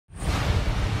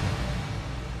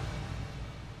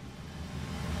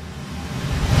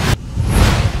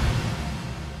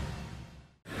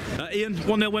Ian,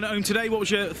 1-0 win at home today. What was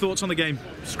your thoughts on the game?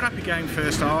 Scrappy game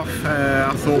first half.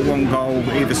 I thought one goal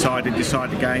either side had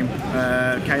decided the game.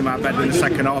 Came out better in the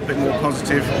second half, a bit more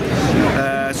positive.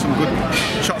 Some good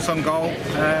shots on goal,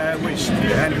 which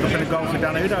ended up in a goal for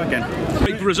Udoh again.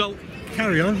 Big result.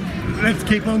 Carry on. Let's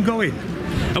keep on going.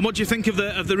 And what do you think of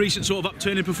the recent sort of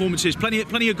upturning performances?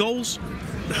 Plenty of goals.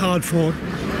 Hard fought,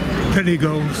 plenty of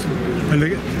goals, and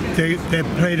they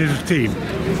played as a team,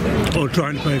 or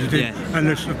trying to play as a team, Yeah. and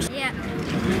it's success. Yeah.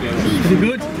 Is it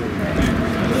good?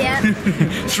 Yeah.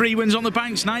 3 wins on the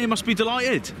banks now. You must be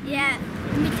delighted. Yeah.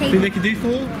 Think they can do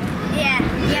 4?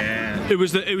 Yeah. Who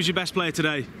was your best player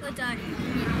today? Udoh.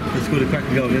 He scored a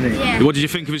cracking goal, didn't he? Yeah. What did you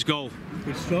think of his goal?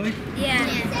 Good strike. Yeah.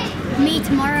 Me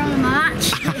tomorrow on the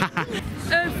match.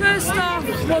 First half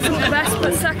wasn't the best,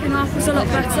 but second half was a lot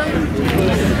better.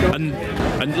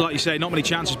 And like you say, not many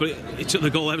chances, but it took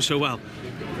the goal ever so well.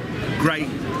 Great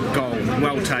goal,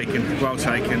 well taken, well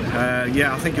taken.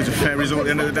 Yeah, I think it was a fair result at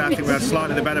the end of the day. I think we had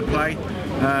slightly the better play.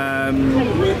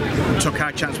 Took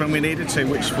our chance when we needed to,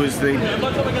 which was the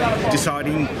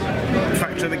deciding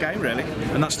factor of the game, really.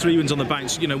 And that's 3 wins on the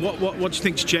banks. You know, what do you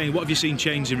think's changed? What have you seen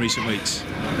change in recent weeks?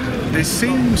 There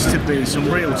seems to be some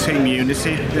real team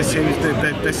unity. They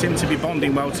seem to be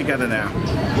bonding well together now.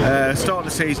 Start of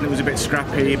the season it was a bit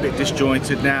scrappy, a bit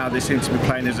disjointed. Now they seem to be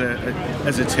playing as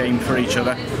a team for each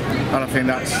other. And I think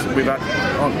we've had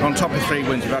on top of 3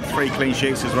 wins, we've had 3 clean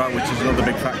sheets as well, which is another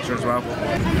big factor as well.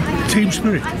 Team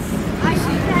spirit.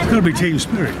 It's got to be team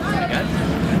spirit.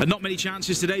 And not many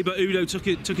chances today, but Udoh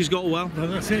took his goal well. Well,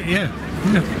 that's it. Yeah.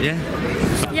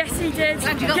 Yes, he did.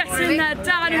 Get in there,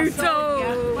 Dan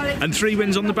Udoh. And 3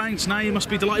 wins on the banks now. You must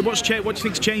be delighted. What do you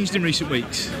think's changed in recent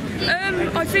weeks?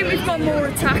 I think we've got more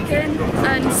attacking,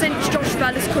 and since Josh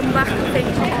Bella's come back, I think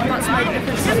that's made a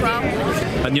difference as well.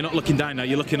 And you're not looking down now.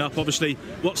 You're looking up. Obviously,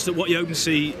 what you hope to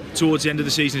see towards the end of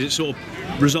the season? Is it sort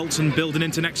of results and building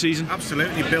into next season?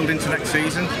 Absolutely, build into next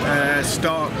season.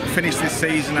 Finish this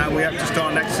season now. We have to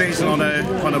start next season on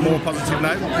a more positive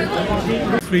note.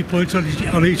 3 points on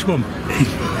each one.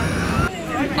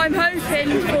 I'm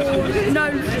hoping for no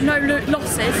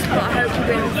losses, but I hope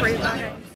we win 3 games.